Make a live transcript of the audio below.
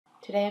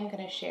Today I'm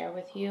going to share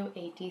with you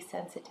a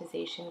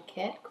desensitization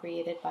kit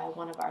created by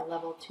one of our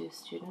level 2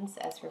 students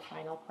as her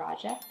final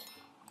project.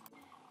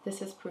 This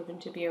has proven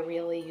to be a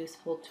really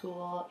useful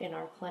tool in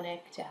our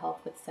clinic to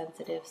help with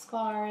sensitive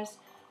scars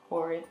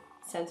or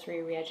sensory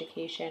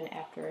reeducation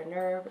after a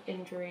nerve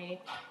injury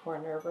or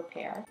nerve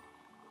repair.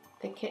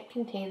 The kit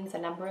contains a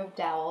number of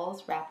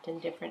dowels wrapped in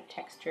different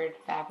textured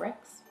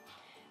fabrics.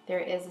 There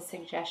is a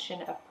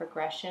suggestion of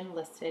progression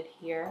listed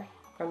here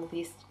from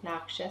least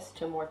noxious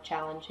to more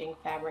challenging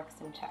fabrics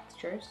and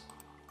textures.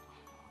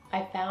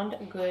 I found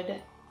a good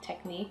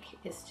technique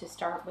is to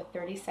start with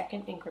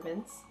 30-second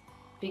increments,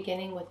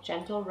 beginning with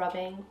gentle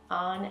rubbing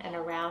on and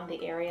around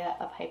the area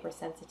of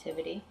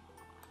hypersensitivity.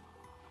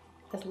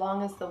 As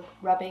long as the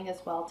rubbing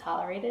is well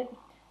tolerated,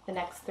 the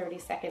next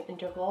 30-second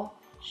interval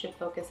should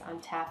focus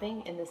on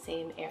tapping in the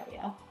same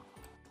area.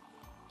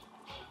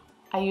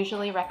 I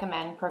usually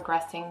recommend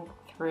progressing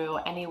through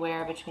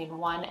anywhere between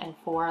 1 and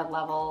 4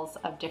 levels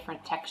of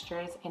different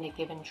textures in a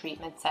given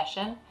treatment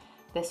session.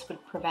 This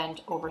would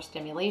prevent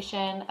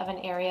overstimulation of an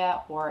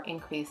area or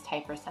increased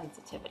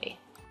hypersensitivity.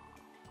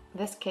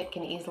 This kit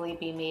can easily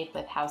be made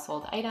with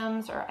household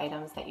items or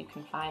items that you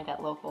can find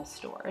at local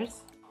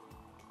stores.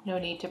 No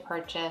need to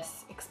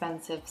purchase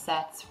expensive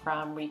sets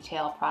from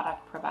retail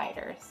product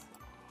providers.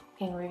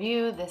 In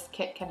review, this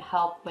kit can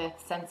help with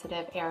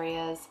sensitive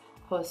areas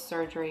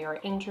post-surgery or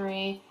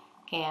injury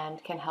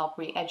and can help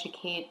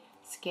re-educate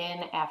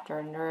skin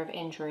after nerve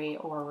injury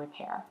or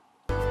repair.